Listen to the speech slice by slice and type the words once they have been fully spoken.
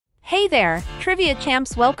Hey there, trivia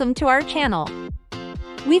champs, welcome to our channel.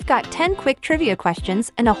 We've got 10 quick trivia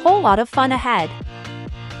questions and a whole lot of fun ahead.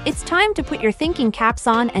 It's time to put your thinking caps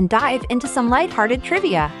on and dive into some lighthearted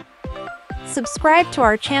trivia. Subscribe to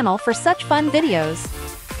our channel for such fun videos.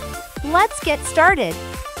 Let's get started.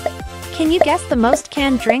 Can you guess the most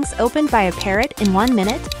canned drinks opened by a parrot in 1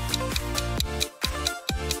 minute?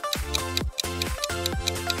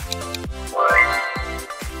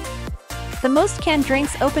 The most canned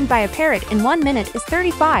drinks opened by a parrot in 1 minute is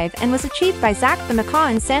 35 and was achieved by Zach the Macaw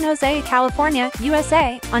in San Jose, California,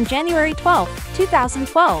 USA, on January 12,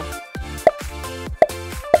 2012.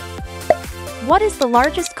 What is the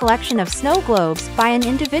largest collection of snow globes by an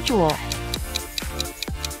individual?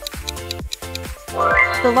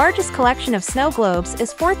 The largest collection of snow globes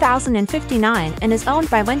is 4,059 and is owned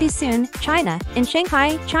by Wendy Soon, China, in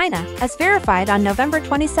Shanghai, China, as verified on November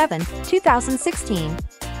 27, 2016.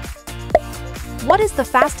 What is the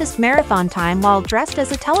fastest marathon time while dressed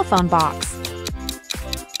as a telephone box?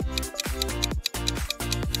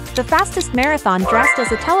 The fastest marathon dressed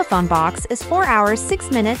as a telephone box is 4 hours 6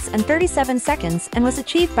 minutes and 37 seconds and was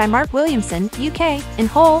achieved by Mark Williamson, UK, in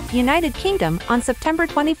Hull, United Kingdom, on September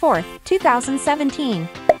 24, 2017.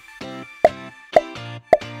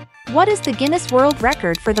 What is the Guinness World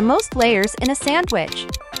Record for the most layers in a sandwich?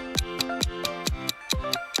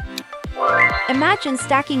 Imagine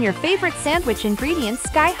stacking your favorite sandwich ingredients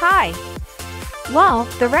sky high. Well,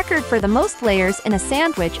 the record for the most layers in a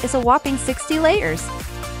sandwich is a whopping 60 layers.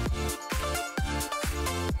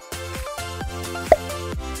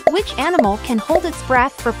 Which animal can hold its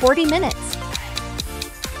breath for 40 minutes?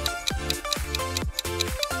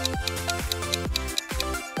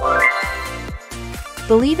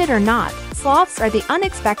 Believe it or not, sloths are the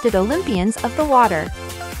unexpected Olympians of the water.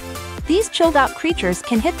 These chilled-out creatures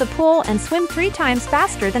can hit the pool and swim 3 times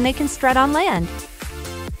faster than they can strut on land.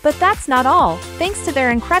 But that's not all. Thanks to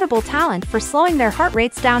their incredible talent for slowing their heart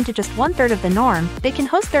rates down to just 1/3 of the norm, they can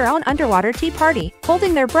host their own underwater tea party,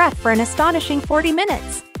 holding their breath for an astonishing 40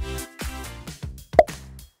 minutes.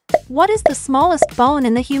 What is the smallest bone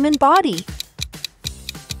in the human body?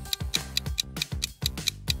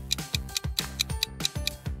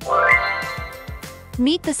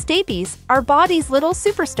 Meet the stapes, our body's little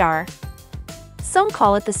superstar. Some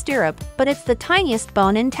call it the stirrup, but it's the tiniest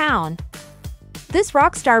bone in town. This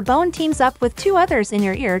rockstar bone teams up with 2 others in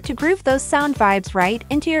your ear to groove those sound vibes right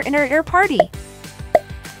into your inner ear party.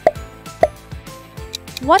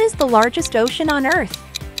 What is the largest ocean on Earth?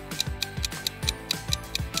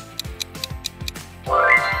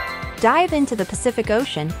 Dive into the Pacific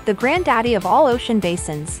Ocean, the granddaddy of all ocean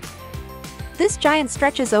basins. This giant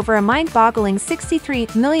stretches over a mind-boggling 63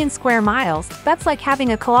 million square miles. That's like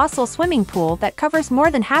having a colossal swimming pool that covers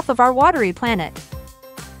more than half of our watery planet.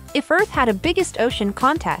 If Earth had a biggest ocean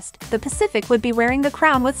contest, the Pacific would be wearing the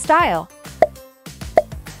crown with style.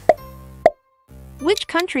 Which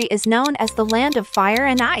country is known as the land of fire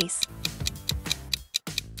and ice?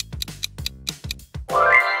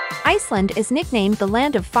 Iceland is nicknamed the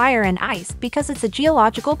land of fire and ice because it's a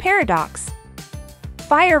geological paradox.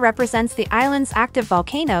 Fire represents the island's active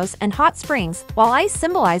volcanoes and hot springs, while ice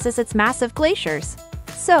symbolizes its massive glaciers.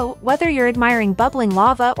 So, whether you're admiring bubbling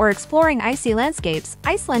lava or exploring icy landscapes,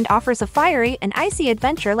 Iceland offers a fiery and icy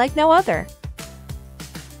adventure like no other.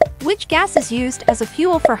 Which gas is used as a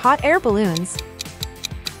fuel for hot air balloons?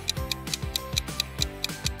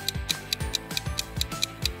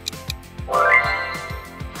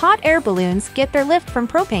 Hot air balloons get their lift from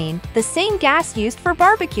propane, the same gas used for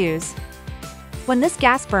barbecues. When this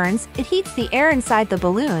gas burns, it heats the air inside the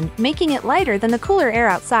balloon, making it lighter than the cooler air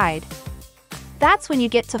outside. That's when you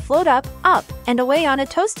get to float up, and away on a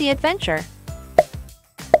toasty adventure.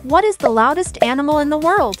 What is the loudest animal in the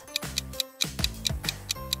world?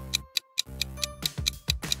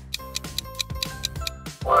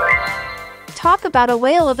 Talk about a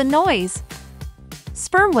whale of a noise.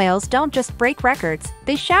 Sperm whales don't just break records,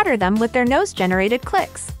 they shatter them with their nose-generated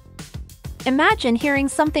clicks. Imagine hearing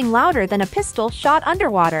something louder than a pistol shot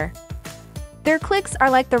underwater. Their clicks are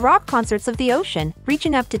like the rock concerts of the ocean,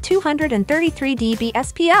 reaching up to 233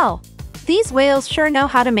 dBSPL. These whales sure know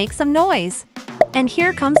how to make some noise. And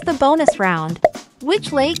here comes the bonus round.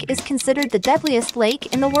 Which lake is considered the deadliest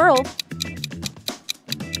lake in the world?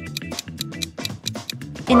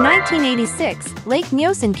 In 1986, Lake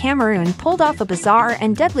Nyos in Cameroon pulled off a bizarre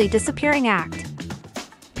and deadly disappearing act.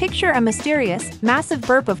 Picture a mysterious, massive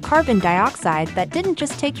burp of carbon dioxide that didn't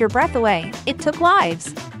just take your breath away, it took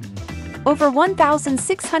lives. Over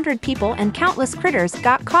 1,600 people and countless critters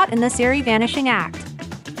got caught in this eerie vanishing act.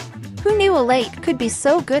 Who knew a lake could be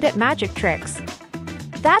so good at magic tricks?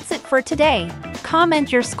 That's it for today.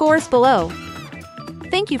 Comment your scores below.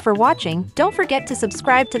 Thank you for watching. Don't forget to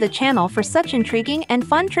subscribe to the channel for such intriguing and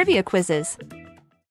fun trivia quizzes.